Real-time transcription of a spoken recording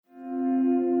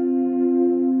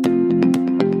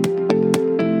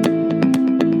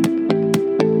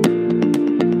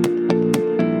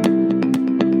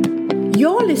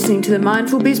listening to the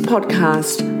Mindful Biz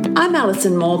podcast. I'm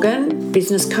Alison Morgan,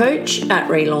 business coach at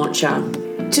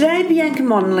Relauncher. Today, Bianca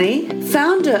Monley,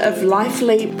 founder of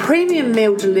Lifely Premium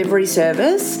Meal Delivery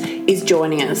Service, is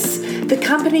joining us. The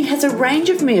company has a range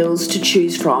of meals to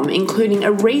choose from, including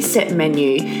a reset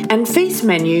menu and feast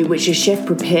menu, which is chef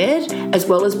prepared, as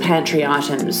well as pantry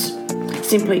items.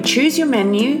 Simply choose your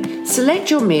menu, select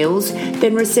your meals,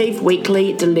 then receive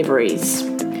weekly deliveries.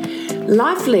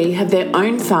 Lifely have their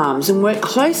own farms and work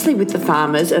closely with the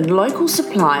farmers and local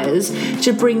suppliers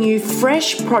to bring you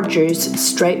fresh produce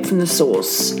straight from the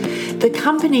source. The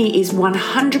company is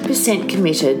 100%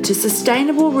 committed to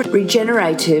sustainable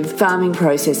regenerative farming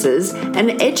processes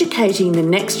and educating the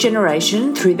next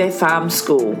generation through their farm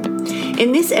school.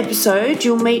 In this episode,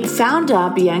 you'll meet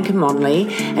founder Bianca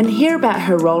Monley and hear about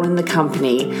her role in the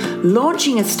company,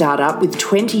 launching a startup with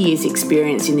 20 years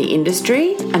experience in the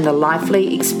industry and the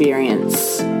Lifely experience.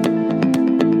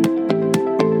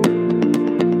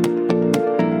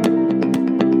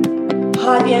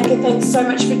 Hi Bianca, thanks so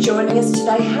much for joining us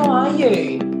today. How are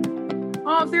you?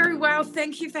 Oh, very well.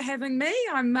 Thank you for having me.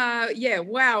 I'm,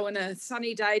 in a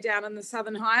sunny day down in the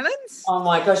Southern Highlands. Oh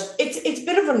my gosh, it's a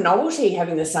bit of a novelty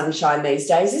having the sunshine these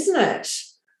days, isn't it?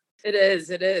 It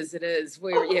is.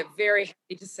 We're very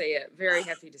happy to see it. Very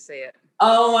happy to see it.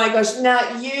 Oh my gosh.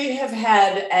 Now, you have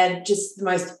had just the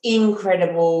most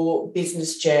incredible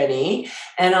business journey,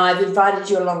 and I've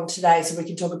invited you along today so we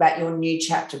can talk about your new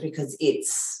chapter because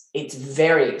it's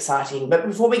very exciting. But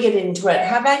before we get into it,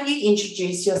 how about you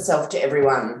introduce yourself to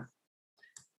everyone?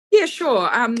 Yeah, sure.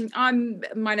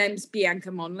 My name's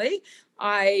Bianca Monley.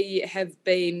 I have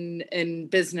been in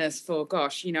business for,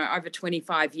 over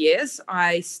 25 years.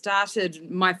 I started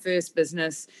my first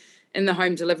business in the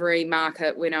home delivery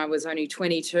market when I was only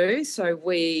 22. So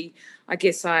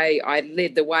I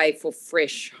led the way for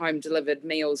fresh home delivered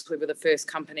meals. We were the first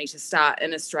company to start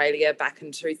in Australia back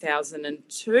in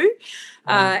 2002.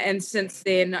 And since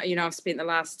then, I've spent the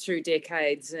last 2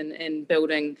 decades in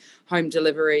building home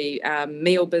delivery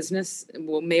meal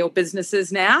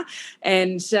businesses now.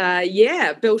 And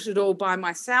built it all by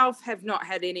myself, have not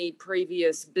had any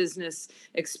previous business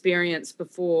experience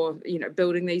before,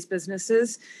 building these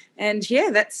businesses. And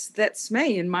that's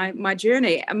me and my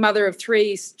journey. A mother of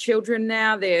 3 children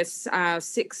now. They're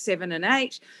 6, 7, and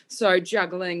 8. So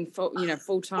juggling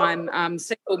full-time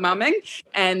single mumming,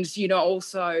 and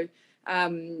also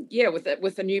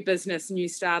with a new business, new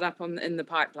startup in the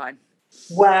pipeline.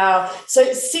 Wow.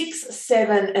 So 6,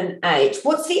 7, and 8.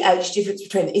 What's the age difference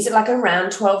between them? Is it like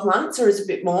around 12 months or is it a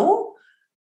bit more?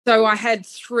 So I had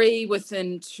 3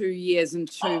 within 2 years and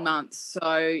 2 months.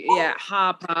 So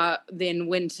Harper, then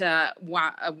Winter,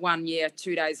 1 year,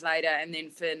 2 days later, and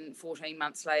then Finn 14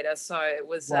 months later. So it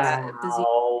was busy.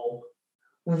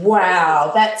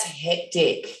 Wow, that's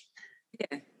hectic.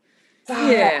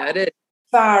 Yeah. It is.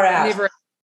 Far out.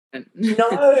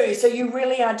 No, so you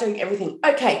really are doing everything.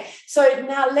 Okay, so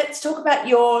now let's talk about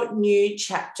your new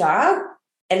chapter.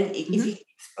 And if you could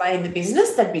explain the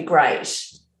business, that'd be great.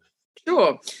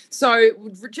 Sure. So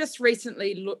just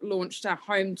recently launched a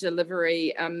home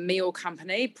delivery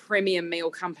premium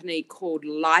meal company called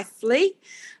Lifely.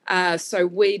 So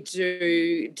we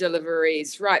do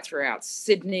deliveries right throughout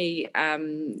Sydney,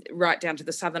 right down to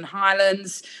the Southern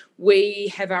Highlands.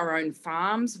 We have our own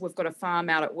farms. We've got a farm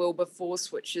out at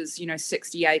Wilberforce, which is,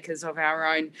 60 acres of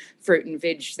our own fruit and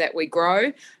veg that we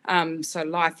grow. So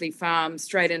Lifely Farm,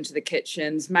 straight into the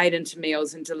kitchens, made into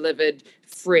meals and delivered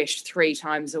fresh 3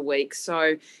 times a week.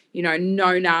 So, no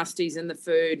nasties in the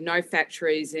food, no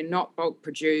factories, they're not bulk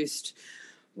produced.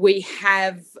 We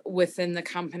have within the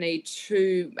company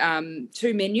two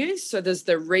menus. So there's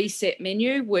the reset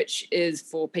menu, which is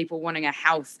for people wanting a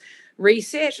health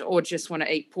reset or just want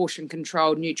to eat portion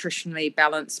controlled, nutritionally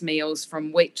balanced meals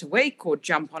from week to week, or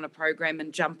jump on a program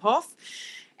and jump off.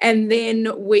 And then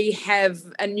we have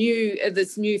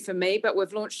that's new for me, but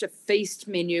we've launched a feast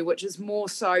menu, which is more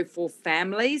so for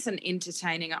families and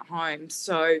entertaining at home.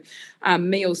 So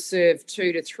meals served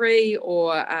 2 to 3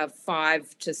 or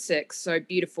 5 to 6. So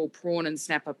beautiful prawn and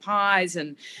snapper pies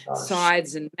and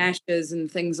sides and mashes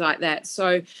and things like that.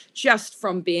 So just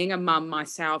from being a mum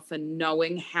myself and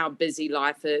knowing how busy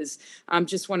life is, I'm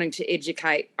just wanting to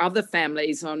educate other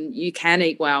families on you can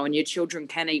eat well and your children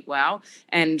can eat well.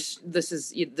 And this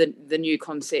is the new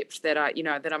concept that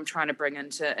I'm trying to bring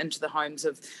into the homes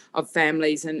of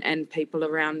families and people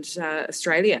around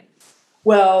Australia.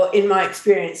 Well, in my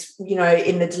experience,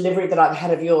 in the delivery that I've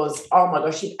had of yours, oh my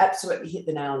gosh, you've absolutely hit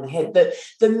the nail on the head.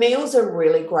 The meals are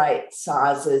really great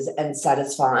sizes and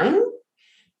satisfying.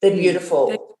 They're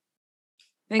beautiful.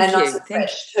 Thank and you. nice and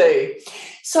fresh too.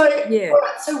 So, Yeah. all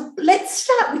right, so let's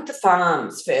start with the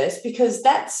farms first, because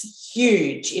that's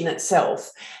huge in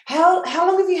itself. How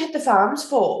long have you had the farms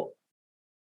for?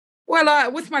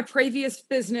 Well, with my previous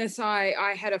business,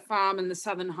 I had a farm in the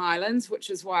Southern Highlands, which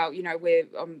is why,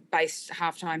 I'm based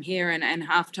half-time here and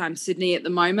half-time Sydney at the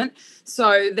moment.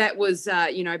 So that was,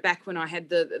 back when I had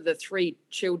the three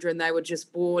children, they were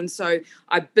just born. So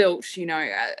I built,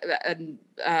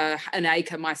 an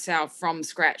acre myself from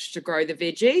scratch to grow the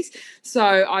veggies.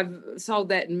 So I've sold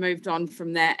that and moved on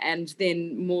from that. And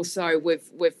then more so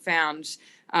we've found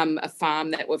a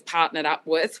farm that we've partnered up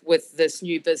with this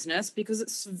new business, because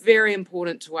it's very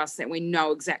important to us that we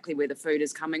know exactly where the food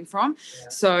is coming from. Yeah.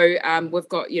 So we've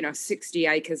got 60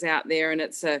 acres out there, and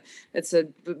it's a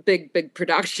big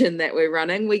production that we're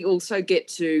running. We also get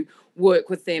to work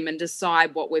with them and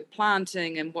decide what we're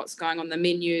planting and what's going on the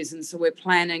menus, and so we're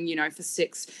planning for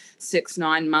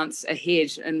 9 months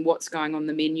ahead and what's going on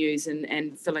the menus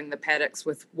and filling the paddocks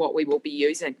with what we will be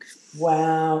using.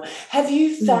 Wow. Have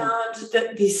you found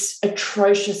that this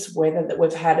atrocious weather that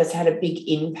we've had has had a big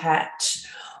impact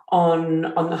on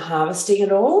the harvesting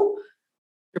at all?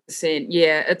 100%.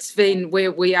 Yeah, it's been where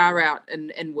we are out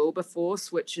in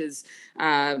Wilberforce, which is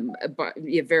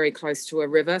very close to a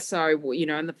river. So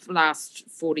in the last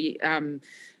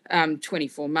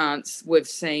 24 months, we've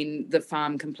seen the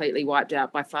farm completely wiped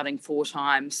out by flooding 4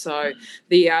 times. So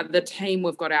the team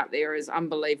we've got out there is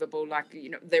unbelievable. Like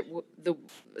the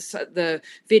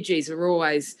veggies are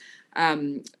always.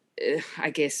 I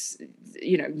guess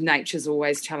nature's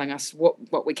always telling us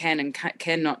what we can and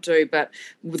cannot do, but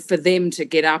for them to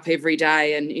get up every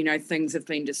day and things have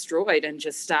been destroyed and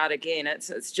just start again,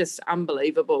 it's just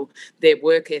unbelievable, their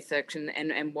work ethic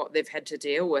and what they've had to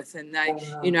deal with. And they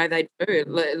they do,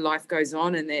 life goes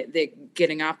on, and they're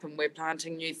getting up, and we're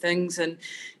planting new things, and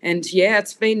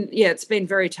it's been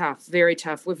very tough.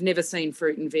 We've never seen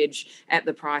fruit and veg at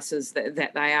the prices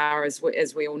that they are, as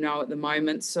we all know at the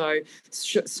moment. So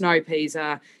snow peas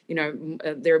are,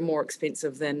 they're more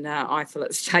expensive than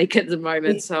isolate steak at the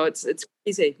moment. So it's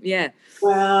crazy. Yeah.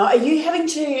 Wow. Are you having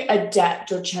to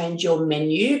adapt or change your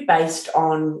menu based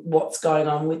on what's going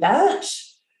on with that?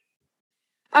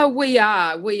 Oh, we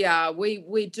are.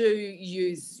 We do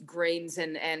use greens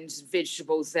and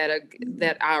vegetables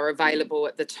that are available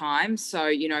at the time. So,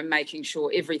 making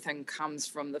sure everything comes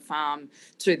from the farm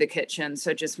to the kitchen.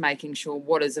 So just making sure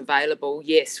what is available.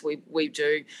 Yes, we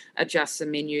do adjust the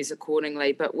menus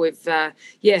accordingly. But we've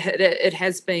it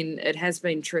has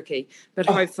been tricky. But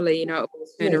hopefully, it will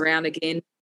turn around again.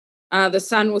 The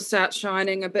sun will start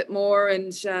shining a bit more,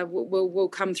 and we'll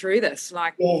come through this.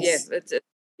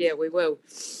 Yeah, we will.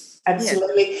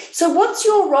 Absolutely. Yeah. So what's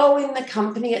your role in the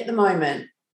company at the moment?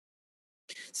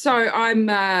 So I'm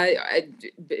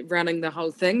running the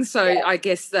whole thing. So I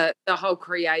guess the whole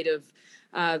creative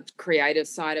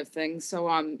side of things. So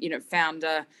I'm,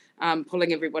 founder,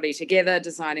 pulling everybody together,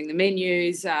 designing the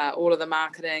menus, all of the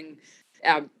marketing,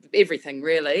 everything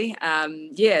really.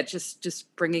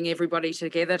 Just bringing everybody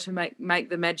together to make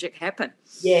the magic happen.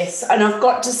 Yes, and I've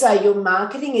got to say your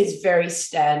marketing is very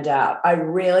standout. I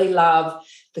really love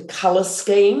the colour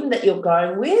scheme that you're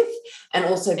going with, and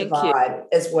also the vibe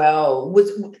as well.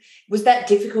 Was that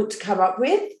difficult to come up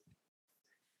with?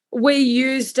 We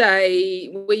used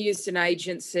an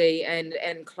agency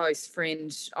and close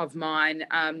friend of mine.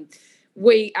 I've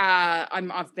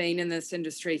been in this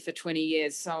industry for 20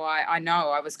 years, so I know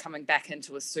I was coming back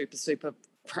into a super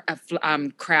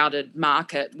crowded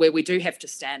market where we do have to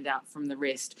stand out from the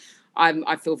rest.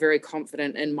 I feel very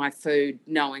confident in my food,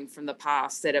 knowing from the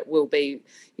past that it will be,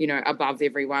 above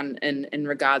everyone in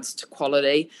regards to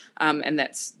quality, and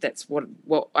that's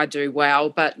what I do well.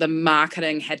 But the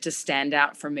marketing had to stand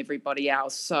out from everybody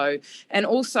else. So, and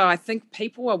also I think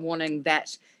people are wanting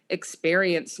that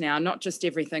experience now, not just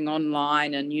everything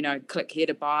online and click here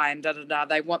to buy and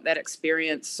they want that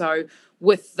experience. So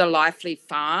with the Lively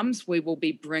Farms, we will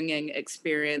be bringing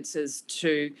experiences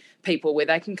to people where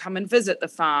they can come and visit the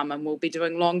farm, and we'll be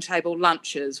doing long table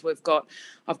lunches. I've got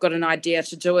an idea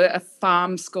to do a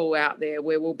farm school out there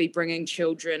where we'll be bringing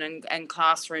children and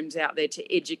classrooms out there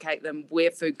to educate them where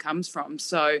food comes from.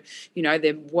 So,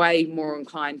 they're way more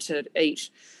inclined to eat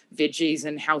veggies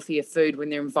and healthier food when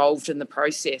they're involved in the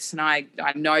process. And I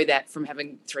know that from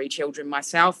having 3 children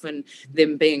myself and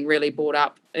them being really brought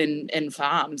up in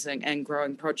farms and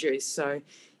growing produce. So,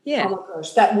 yeah. Oh, my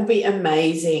gosh, that will be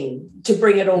amazing to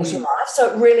bring it all to life.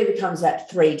 So it really becomes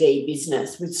that 3D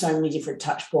business with so many different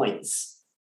touch points.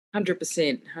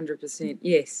 100%,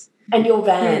 yes. And your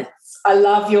vans. Yeah. I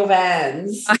love your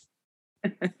vans.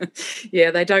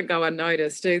 Yeah, they don't go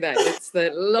unnoticed, do they? It's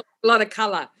the lot of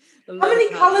colour. How many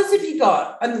colours have you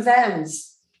got on the vans?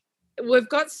 We've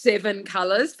got 7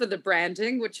 colours for the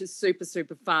branding, which is super,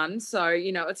 super fun. So,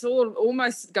 it's all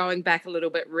almost going back a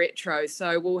little bit retro.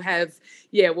 So we'll have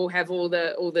all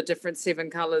the different 7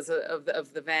 colours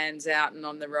of the vans out and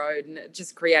on the road, and it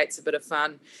just creates a bit of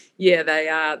fun. Yeah, they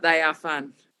are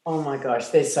fun. Oh my gosh,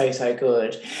 they're so, so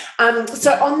good.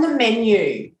 So on the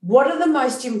menu, what are the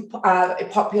most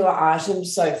popular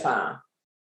items so far?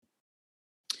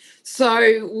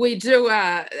 So we do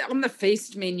on the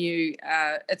feast menu,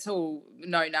 it's all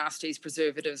no nasties,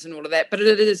 preservatives and all of that, but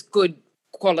it is good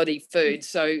quality food.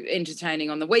 So entertaining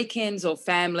on the weekends or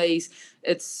families,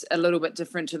 it's a little bit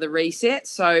different to the reset.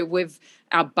 So with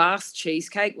our Bath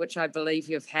cheesecake, which I believe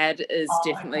you've had, is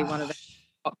definitely one of the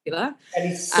popular. That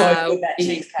is so good, that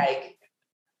cheesecake.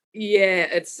 Yeah,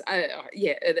 it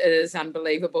is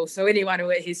unbelievable. So anyone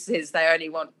who says they only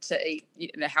want to eat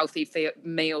healthy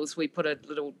meals, we put a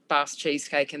little Bath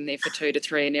cheesecake in there for 2 to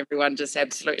 3, and everyone just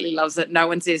absolutely loves it. No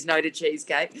one says no to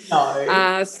cheesecake.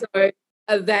 No. So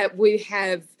that we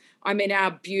have,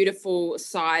 our beautiful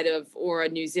side of Ora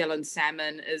New Zealand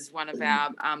salmon is one of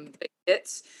our big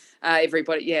hits.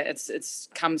 Everybody, it's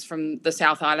comes from the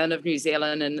South Island of New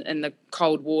Zealand and the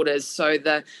cold waters. So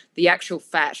the actual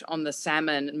fat on the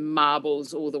salmon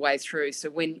marbles all the way through.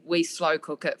 So when we slow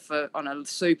cook it on a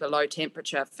super low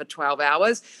temperature for 12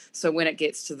 hours, so when it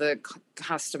gets to the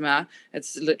customer,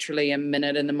 it's literally a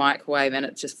minute in the microwave and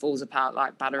it just falls apart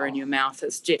like butter in your mouth.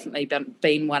 It's definitely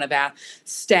been one of our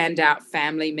standout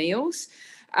family meals.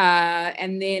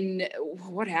 And then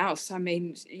what else?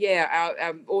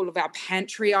 All of our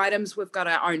pantry items. We've got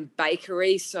our own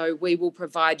bakery, so we will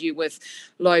provide you with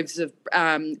loaves of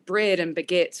bread and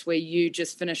baguettes where you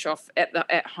just finish off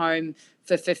at home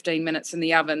for 15 minutes in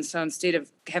the oven. So instead of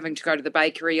having to go to the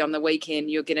bakery on the weekend,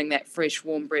 you're getting that fresh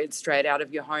warm bread straight out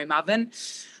of your home oven.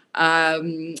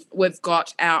 We've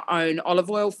got our own olive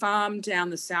oil farm down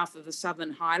the south of the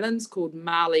Southern Highlands called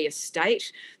Marley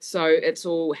Estate. So it's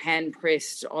all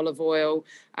hand-pressed olive oil,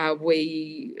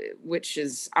 which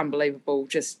is unbelievable,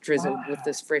 just drizzled with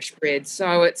this fresh bread.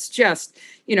 So it's just,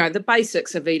 the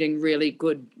basics of eating really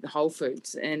good whole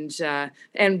foods, and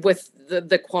with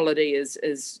the quality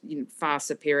is far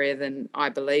superior than I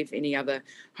believe any other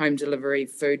home delivery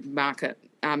food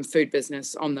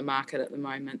business on the market at the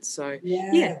moment. So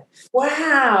yeah.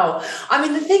 Wow.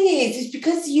 The thing is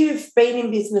because you've been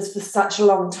in business for such a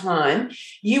long time,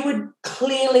 you would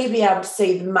clearly be able to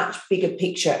see the much bigger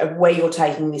picture of where you're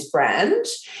taking this brand.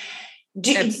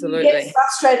 Absolutely. Do you get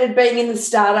frustrated being in the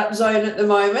startup zone at the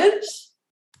moment?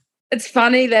 It's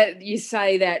funny that you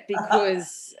say that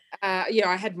because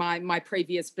I had my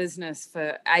previous business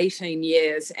for 18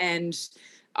 years, and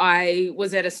I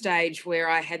was at a stage where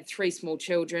I had 3 small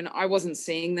children. I wasn't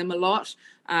seeing them a lot.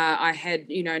 I had,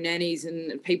 nannies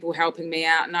and people helping me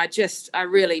out, and I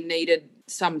really needed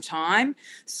some time.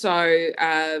 So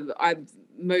I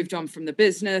moved on from the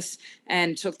business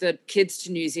and took the kids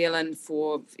to New Zealand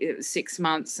for 6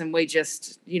 months, and we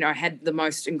just, had the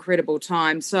most incredible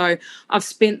time. So I've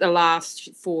spent the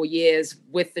last 4 years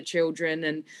with the children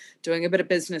and doing a bit of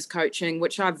business coaching,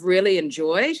 which I've really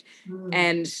enjoyed.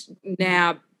 And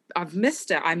now I've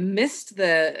missed it. I missed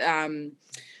the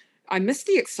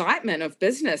excitement of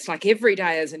business. Like every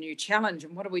day is a new challenge.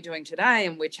 And what are we doing today?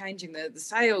 And we're changing the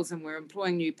sales, and we're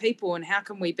employing new people. And how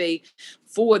can we be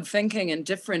forward thinking and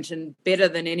different and better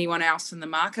than anyone else in the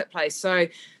marketplace? So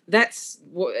that's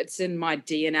what it's in my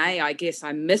DNA. I guess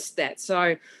I missed that.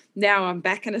 So now I'm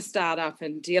back in a startup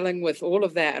and dealing with all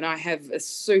of that. And I have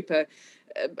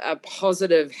a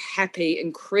positive, happy,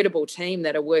 incredible team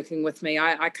that are working with me.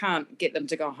 I can't get them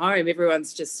to go home.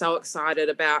 Everyone's just so excited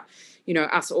about,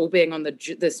 us all being on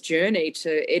this journey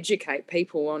to educate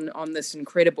people on this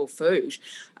incredible food.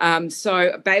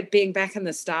 So being back in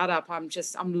the startup, I'm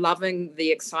loving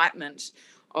the excitement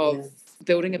of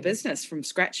building a business from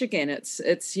scratch again. I've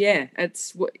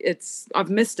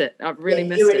missed it. I've really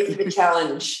missed it. You're ready for the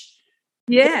challenge.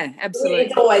 Yeah, absolutely.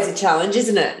 It's always a challenge,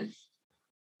 isn't it?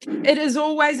 It is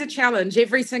always a challenge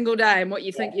every single day. And what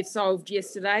you think you've solved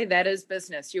yesterday, that is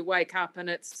business. You wake up and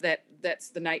that's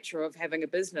the nature of having a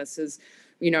business is,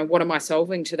 what am I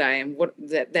solving today? And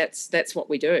that's what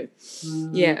we do.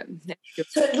 Yeah.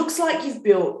 So it looks like you've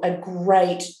built a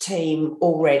great team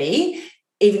already.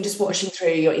 Even just watching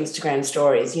through your Instagram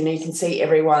stories, you can see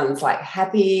everyone's like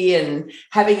happy and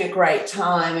having a great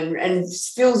time and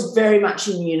feels very much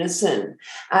in unison.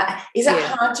 Is it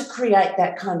hard to create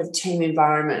that kind of team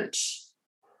environment?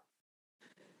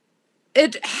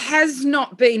 It has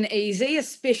not been easy,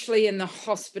 especially in the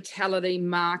hospitality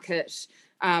market.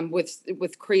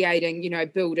 with creating,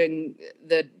 building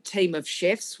the team of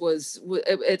chefs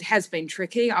it has been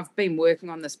tricky. I've been working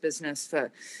on this business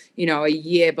for, a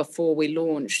year before we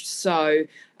launched. So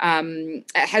it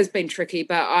has been tricky,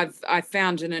 but I've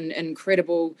found an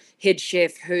incredible head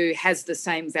chef who has the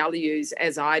same values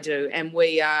as I do. And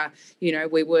we are,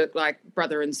 we work like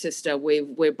brother and sister.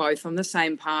 We're both on the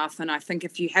same path. And I think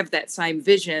if you have that same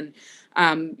vision,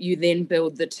 you then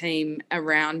build the team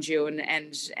around you, and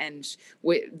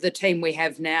the team we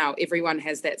have now, everyone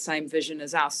has that same vision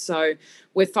as us. So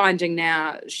we're finding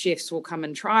now chefs will come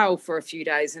and trial for a few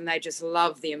days, and they just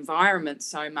love the environment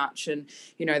so much, and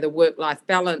the work-life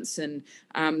balance, and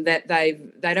that they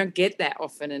don't get that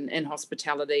often in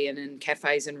hospitality and in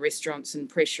cafes and restaurants, and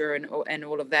pressure and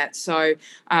all of that. So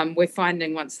we're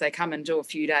finding once they come and do a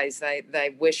few days,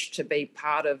 they wish to be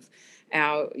part of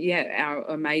our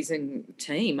amazing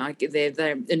team.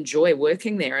 They enjoy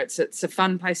working there. It's a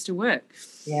fun place to work.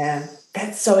 Yeah,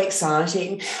 that's so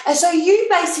exciting. And so, are you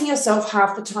basing yourself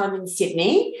half the time in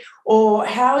Sydney, or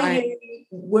how are you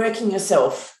working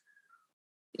yourself?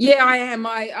 Yeah, I am.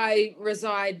 I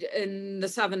reside in the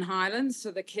Southern Highlands,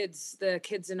 so the kids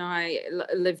and I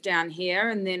live down here,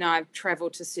 and then I travel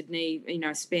to Sydney.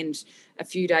 Spend a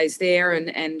few days there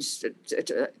and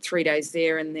 3 days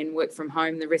there, and then work from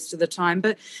home the rest of the time.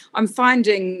 But I'm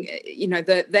finding,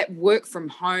 that work from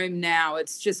home now,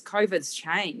 it's just COVID's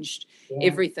changed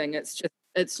everything.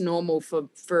 It's normal for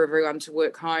everyone to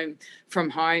work from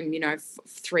home.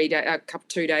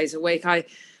 2 days a week.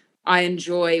 I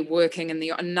enjoy working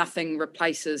nothing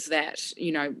replaces that,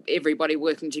 everybody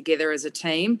working together as a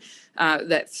team.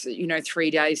 That's,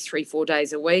 3-4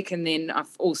 days a week. And then I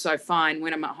also find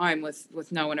when I'm at home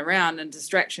with no one around and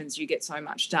distractions, you get so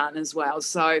much done as well.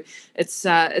 So it's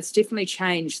definitely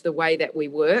changed the way that we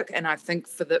work, and I think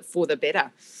for the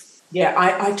better. Yeah,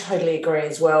 I totally agree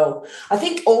as well. I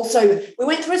think also we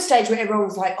went through a stage where everyone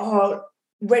was like,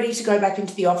 ready to go back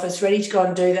into the office, ready to go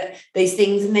and do these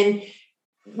things. And then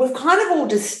we've kind of all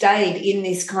just stayed in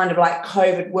this kind of like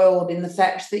COVID world, in the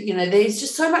fact that, there's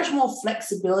just so much more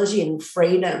flexibility and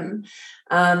freedom.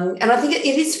 And I think it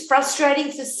is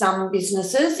frustrating for some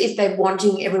businesses if they're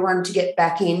wanting everyone to get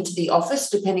back into the office,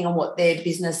 depending on what their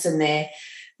business and their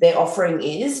offering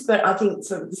is. But I think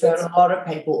for a lot of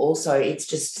people also, it's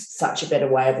just such a better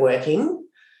way of working.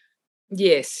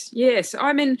 Yes.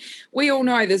 I mean, we all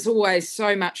know there's always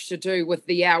so much to do with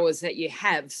the hours that you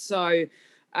have. So,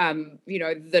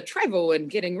 the travel and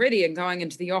getting ready and going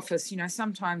into the office,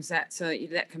 sometimes that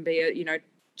can be a,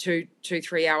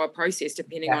 2-3 hour process,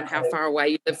 depending on how far away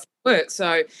you live from work.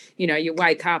 So, you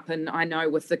wake up, and I know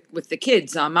with the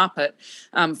kids, I'm up at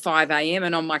 5 a.m.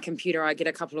 and on my computer, I get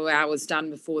a couple of hours done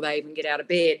before they even get out of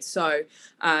bed. So,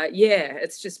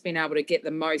 it's just been able to get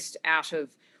the most out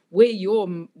of where your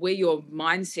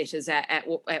mindset is at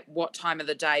what time of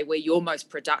the day, where you're most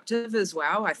productive as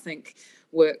well. I think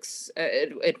works.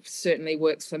 It certainly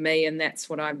works for me, and that's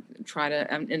what I try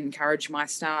to encourage my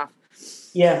staff.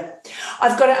 Yeah.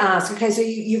 I've got to ask, okay, so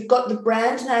you've got the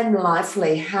brand name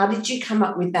Lively. How did you come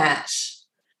up with that?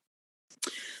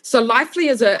 So Lively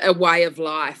is a way of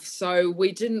life. So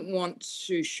we didn't want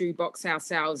to shoebox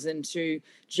ourselves into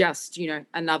just,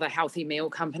 another healthy meal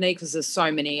company, because there's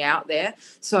so many out there.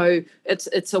 So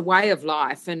it's a way of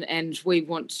life, and we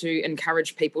want to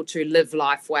encourage people to live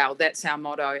life well. That's our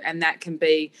motto. And that can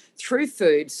be through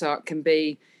food. So it can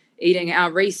be eating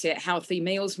our reset healthy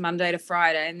meals Monday to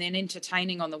Friday, and then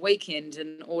entertaining on the weekend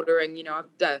and ordering,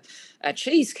 a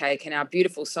cheesecake and our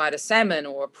beautiful side of salmon,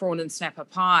 or a prawn and snapper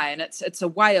pie. And it's a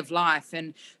way of life,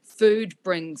 and food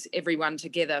brings everyone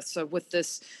together. So with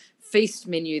this feast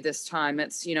menu this time,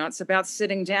 it's about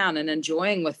sitting down and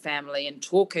enjoying with family and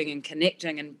talking and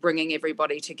connecting and bringing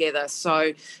everybody together.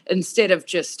 So instead of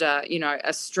just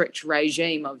a strict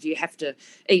regime of you have to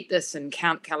eat this and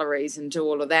count calories and do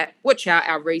all of that, which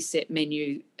our reset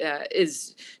menu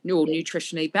is all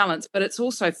nutritionally balanced, but it's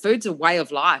also food's a way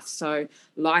of life. So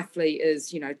Lively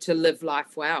is to live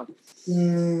life well.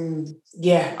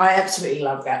 Yeah, I absolutely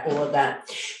love that, all of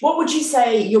that. What would you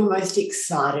say you're most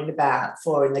excited about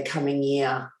for in the coming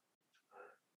year?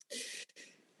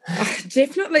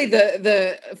 Definitely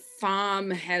the farm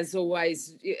has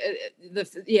always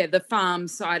the farm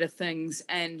side of things,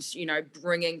 and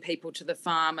bringing people to the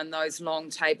farm and those long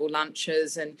table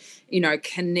lunches, and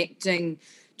connecting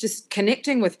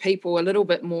with people a little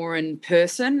bit more in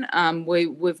person.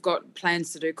 We've got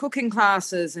plans to do cooking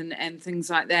classes and things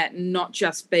like that, and not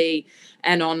just be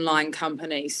an online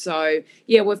company. So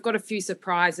we've got a few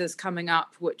surprises coming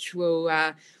up, which will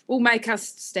make us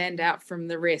stand out from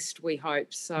the rest, we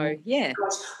hope. So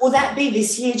Will that be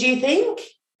this year, do you think?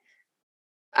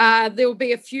 There'll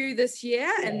be a few this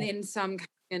year, and then some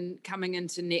coming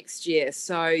into next year.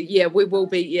 So yeah, we will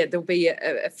be. Yeah, there'll be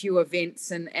a few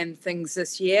events and things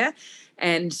this year,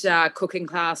 and cooking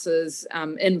classes,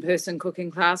 in-person cooking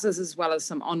classes, as well as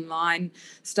some online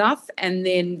stuff, and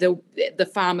then the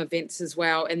farm events as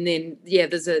well. And then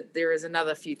there is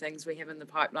another few things we have in the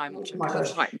pipeline, which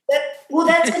that's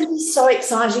going to be so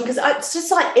exciting, because it's just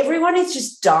like everyone is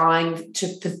just dying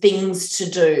for things to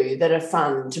do that are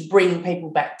fun, to bring people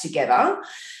back together.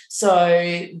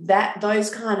 So those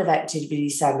kind of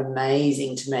activities sound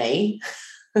amazing to me.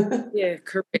 Yeah,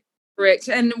 correct.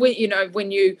 And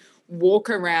when you walk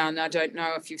around, I don't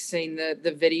know if you've seen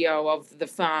the video of the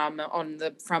farm on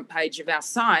the front page of our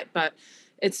site, but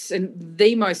it's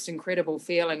the most incredible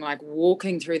feeling, like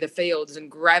walking through the fields and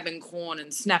grabbing corn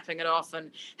and snapping it off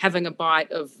and having a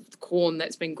bite of corn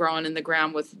that's been grown in the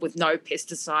ground with no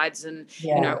pesticides and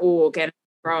all organic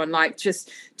grown. Like, just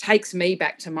takes me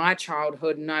back to my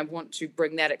childhood, and I want to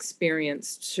bring that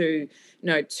experience to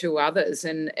others.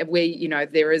 And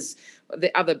there is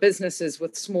the other businesses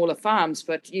with smaller farms,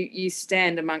 but you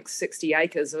stand amongst 60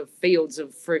 acres of fields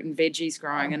of fruit and veggies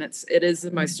growing, and it is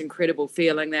the most incredible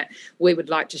feeling that we would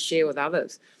like to share with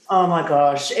others. Oh my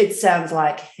gosh, it sounds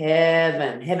like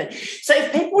heaven. So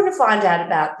if people want to find out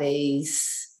about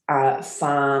these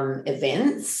farm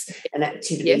events and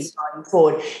activities going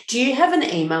forward, do you have an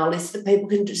email list that people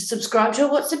can subscribe to?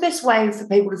 What's the best way for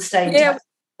people to stay in touch?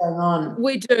 On?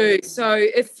 We do. So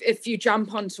if you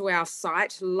jump onto our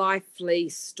site,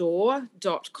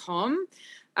 livelystore.com,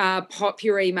 pop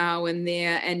your email in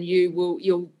there, and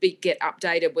you'll get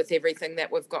updated with everything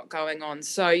that we've got going on.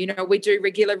 So we do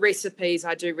regular recipes.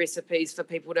 I do recipes for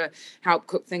people to help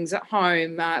cook things at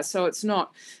home. So it's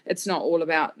not all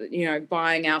about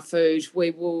buying our food.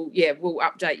 We'll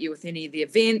update you with any of the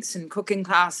events and cooking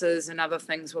classes and other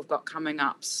things we've got coming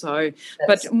up. So,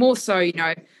 but more so,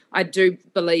 I do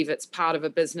believe it's part of a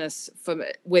business, for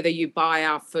whether you buy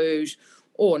our food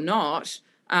or not.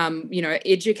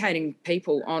 Educating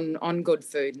people on good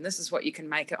food, and this is what you can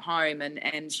make at home,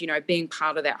 and being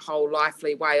part of that whole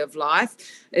Lively way of life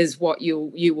is what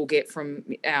you will get from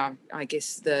our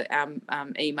emails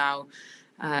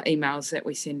that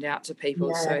we send out to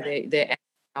people. So they're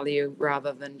value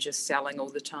rather than just selling all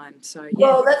the time. So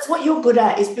well, that's what you're good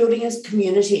at, is building a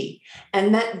community,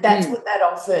 and that's what that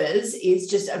offers, is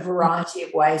just a variety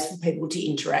of ways for people to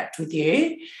interact with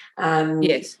you.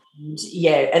 Yes.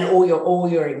 And all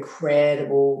your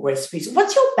incredible recipes.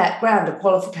 What's your background or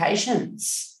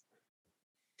qualifications?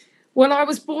 Well, I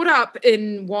was brought up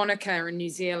in Wanaka in New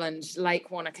Zealand, Lake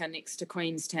Wanaka next to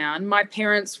Queenstown. My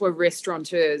parents were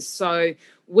restaurateurs, so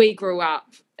we grew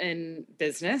up in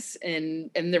business in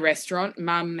the restaurant.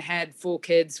 Mum had 4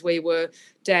 kids.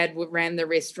 Dad ran the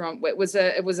restaurant. It was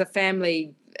a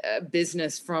family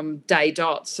business from day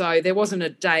dot. So there wasn't a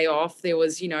day off. There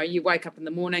was, you wake up in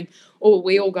the morning, or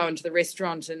we all go into the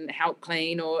restaurant and help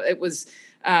clean, or it was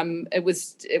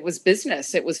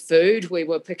business. It was food. We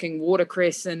were picking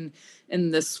watercress in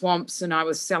the swamps, and I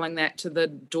was selling that to the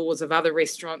doors of other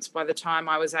restaurants by the time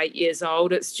I was 8 years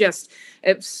old. It's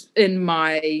in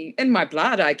my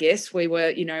blood, I guess.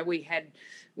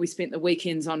 We spent the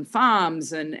weekends on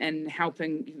farms and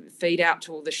helping feed out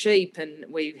to all the sheep, and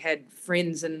we had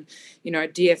friends and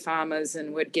deer farmers,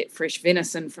 and we'd get fresh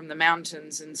venison from the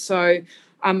mountains. And so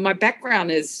my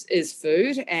background is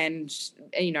food and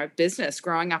business.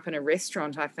 Growing up in a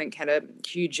restaurant, I think, had a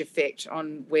huge effect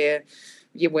on where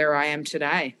I am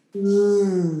today.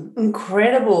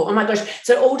 Incredible. Oh my gosh.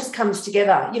 So it all just comes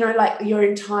together, like your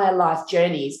entire life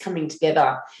journey is coming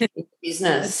together in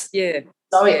business. Yeah.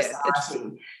 So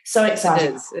exciting. So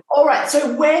exciting. All right.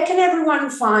 So where can everyone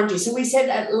find you? So we said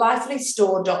at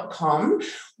livelystore.com.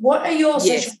 What are your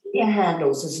social media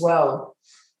handles as well?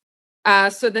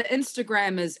 So the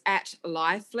Instagram is at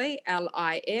Lively,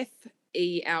 Lifely,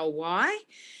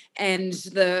 and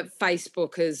the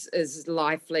Facebook is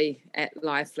Lively at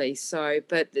Lively. So,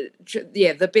 but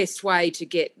the best way to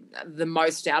get the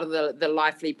most out of the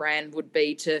Lively brand would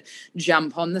be to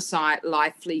jump on the site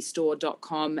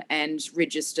livelystore.com and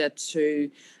register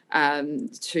to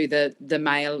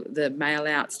the mail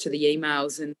outs, to the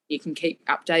emails, and you can keep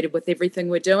updated with everything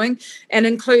we're doing, and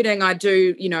including I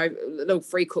do little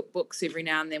free cookbooks every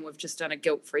now and then. We've just done a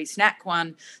guilt-free snack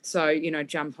one, so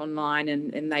jump online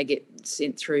and they get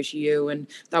sent through to you, and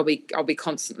I'll be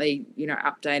constantly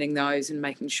updating those and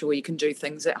making sure you can do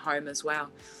things at home as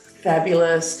well.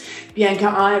 Fabulous. Bianca,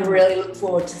 I really look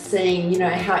forward to seeing,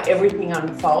 how everything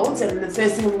unfolds. And the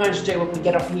first thing I'm going to do when we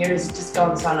get off here is just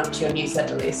go and sign up to your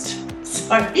newsletter list.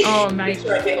 So make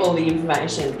sure I get all the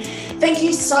information. Thank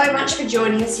you so much for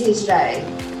joining us here today.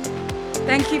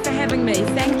 Thank you for having me.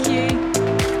 Thank you.